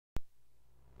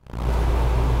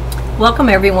Welcome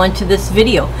everyone to this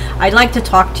video. I'd like to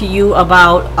talk to you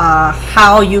about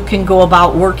how you can go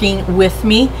about working with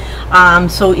me.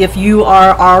 So if you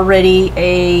are already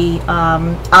a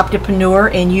entrepreneur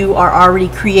and you are already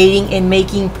creating and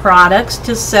making products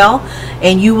to sell,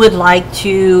 and you would like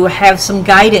to have some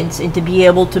guidance and to be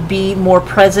able to be more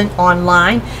present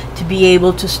online, to be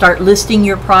able to start listing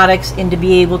your products and to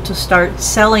be able to start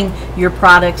selling your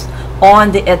products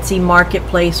on the Etsy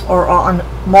marketplace or on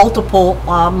multiple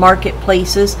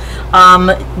marketplaces,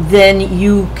 then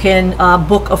you can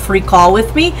book a free call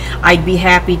with me. I'd be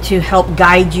happy to help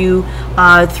guide you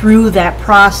through that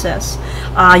process.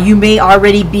 You may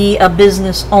already be a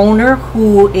business owner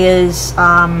who is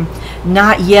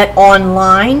not yet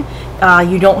online.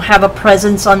 You don't have a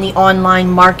presence on the online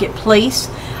marketplace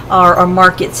or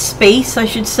market space, I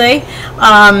should say.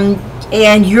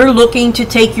 And you're looking to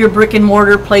take your brick and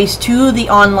mortar place to the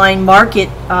online market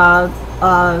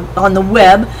on the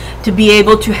web to be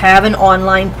able to have an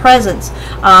online presence.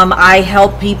 I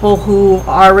help people who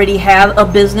already have a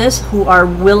business, who are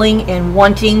willing and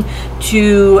wanting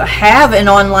to have an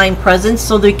online presence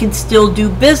so they can still do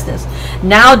business.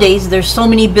 Nowadays there's so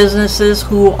many businesses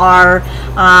who are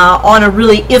on a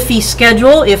really iffy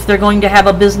schedule if they're going to have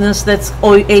a business that's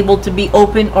able to be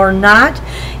open or not,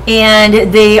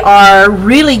 and they are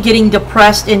really getting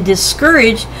depressed and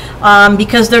discouraged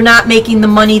because they're not making the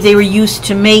money they were used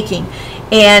to making.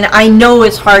 And I know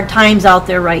it's hard times out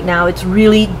there right now. It's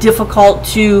really difficult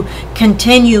to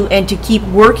continue and to keep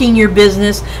working your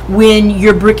business when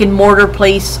your brick and mortar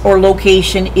place or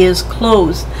location is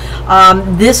closed.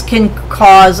 This can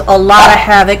cause a lot of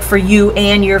havoc for you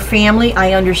and your family.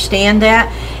 I understand that.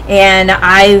 And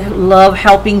I love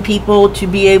helping people to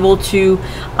be able to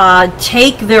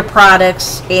take their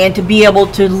products and to be able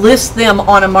to list them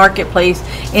on a marketplace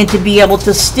and to be able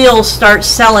to still start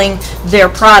selling their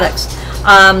products.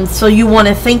 So you want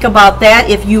to think about that.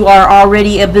 If you are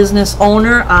already a business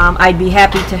owner, I'd be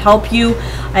happy to help you.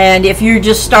 And if you're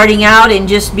just starting out and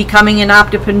just becoming an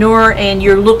entrepreneur and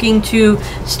you're looking to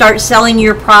start selling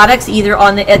your products either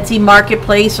on the Etsy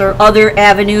marketplace or other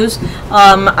avenues,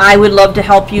 I would love to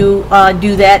help you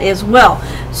do that as well.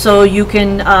 So you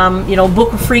can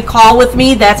book a free call with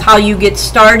me. That's how you get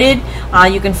started.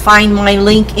 You can find my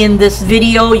link in this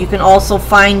video. You can also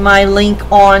find my link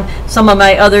on some of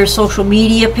my other social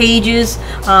media pages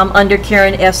under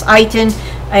Karen S. Itin,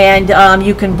 and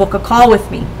you can book a call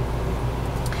with me.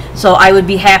 So I would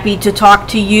be happy to talk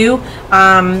to you,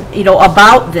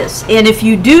 about this. And if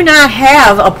you do not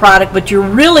have a product, but you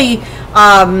really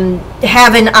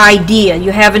have an idea,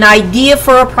 you have an idea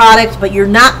for a product, but you're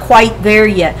not quite there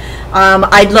yet,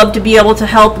 I'd love to be able to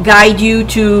help guide you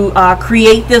to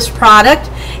create this product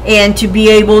and to be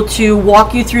able to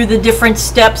walk you through the different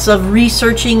steps of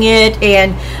researching it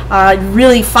and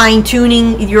really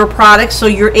fine-tuning your product so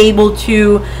you're able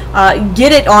to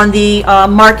get it on the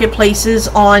marketplaces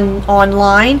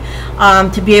online,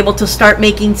 to be able to start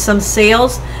making some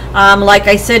sales. Like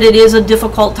I said, it is a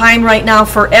difficult time right now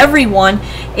for everyone,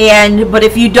 but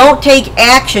if you don't take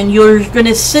action, you're going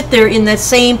to sit there in the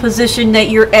same position that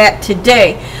you're at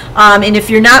today. And if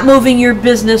you're not moving your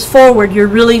business forward, you're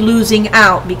really losing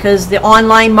out, because the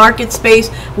online market space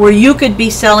where you could be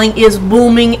selling is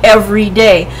booming every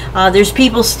day. There's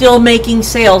people still making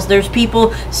sales. There's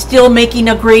people still making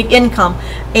a great income,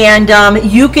 and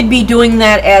you could be doing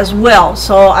that as well.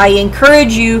 So I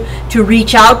encourage you to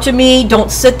reach out to me.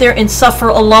 Don't sit there and suffer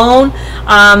alone,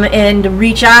 and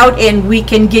reach out and we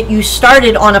can get you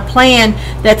started on a plan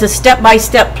that's a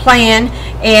step-by-step plan,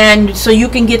 and so you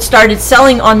can get started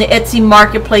selling on the Etsy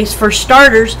marketplace for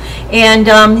starters, and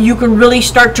you can really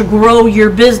start to grow your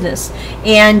business.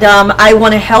 And I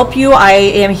want to help you. I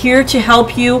am here to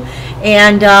help you,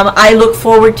 and I look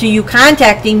forward to you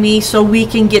contacting me so we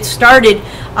can get started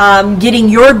getting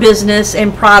your business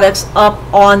and products up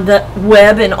on the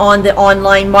web and on the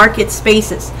online market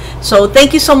spaces. So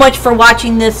thank you so much for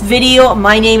watching this video.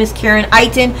 My name is Karen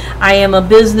Itin. I am a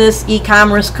business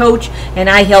e-commerce coach, and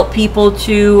I help people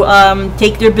to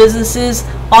take their businesses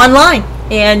online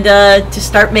and to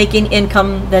start making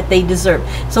income that they deserve.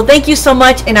 So thank you so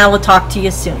much, and I will talk to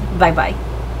you soon. Bye bye.